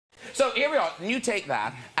So here we are. You take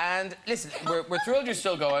that, and listen, we're thrilled you're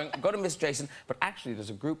still going. Go to Miss Jason, but actually there's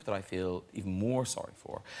a group that I feel even more sorry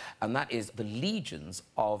for, and that is the legions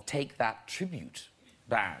of Take That tribute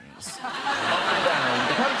bands up and down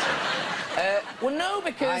the country. Well, no,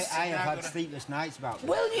 because... I have had sleepless nights about this.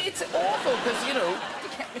 Well, it's awful, because, you know,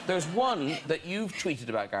 there's one that you've tweeted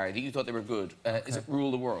about, Gary, that you thought they were good. Is it Rule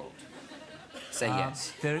the World? Say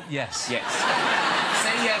yes. Yes. Yes.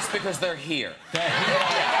 Say yes because they're here. They're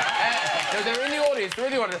here. They're in the audience. They're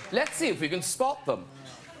in the audience. Let's see if we can spot them.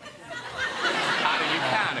 I mean, you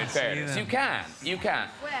can, in fairness. You can. You can.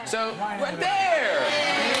 Where? So, there! There.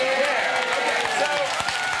 Okay,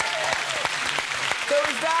 so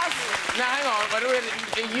is that... Now, hang on.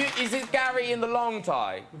 Is it Gary in the long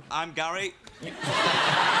tie? I'm Gary. Actually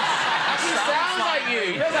sounds like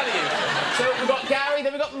you. He does sound like you. So we've got Gary,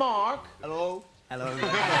 then we've got Mark. Hello. Hello.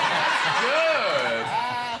 Good.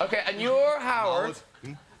 OK, and you're Howard.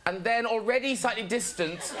 And then already slightly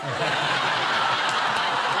distant...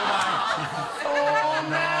 Oh,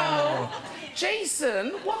 no.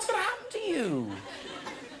 Jason, what's going to happen to you?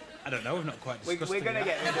 I don't know, we've not quite discussed We're it going to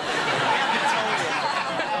yet. get...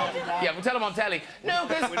 Yeah, we'll tell him on telly. No,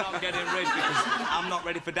 because... We're not getting ready because I'm not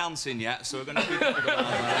ready for dancing yet, so we're going to be...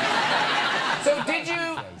 So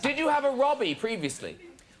did you have a Robbie previously?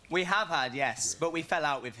 We have had, yes, but we fell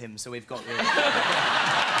out with him, so we've got rid of him.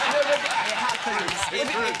 It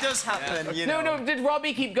happens. It does happen, you know. No, did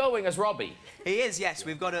Robbie keep going as Robbie? He is, yes.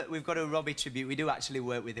 We've got a Robbie tribute. We do actually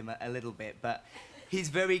work with him a little bit, but he's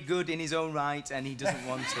very good in his own right, and he doesn't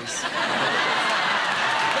want us. Sounds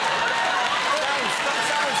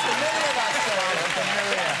familiar, that song.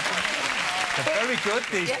 They're very good,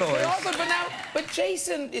 these boys. They're all good, but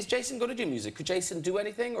Jason... Is Jason going to do music? Could Jason do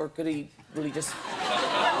anything, or could he... Will he just...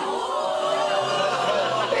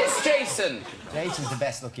 It's Jason! Jason's the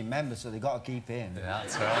best-looking member, so they've got to keep him. Yeah,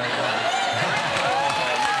 that's right.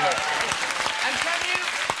 And can you...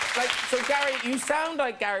 Like, so, Gary, you sound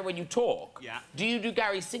like Gary when you talk. Yeah. Do you do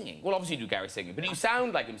Gary singing? Well, obviously you do Gary singing, but do you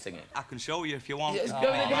sound like him singing? I can show you if you want. Yes,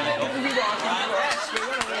 go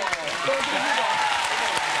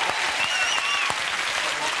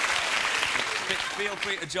Feel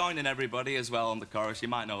free to join in, everybody, as well, on the chorus. You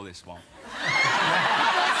might know this one.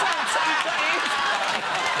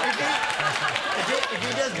 If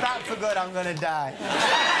he does that for good, I'm going to die.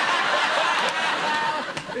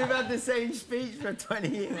 We've had the same speech for 20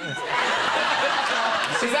 years. Is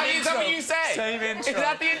that what you say? Same intro. Is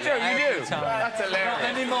that the intro you do? That's hilarious. Not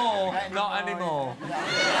anymore. Not anymore.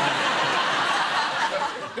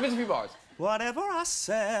 Give us a few bars. Whatever I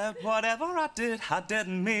said, whatever I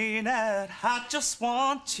didn't mean it. I just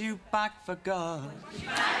want you back for good.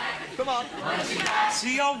 Come on.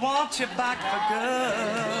 See, I want you back for good.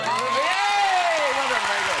 Yay! Well done,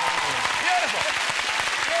 very good. Beautiful.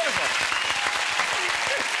 Beautiful.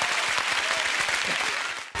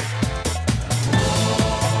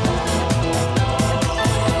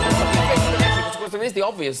 Of course, there is the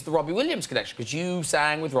obvious, the Robbie Williams connection, because you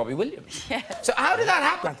sang with Robbie Williams. Yeah. So how did that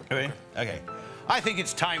happen? Okay. I think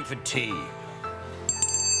it's time for tea.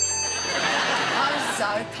 I'm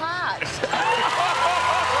so parched.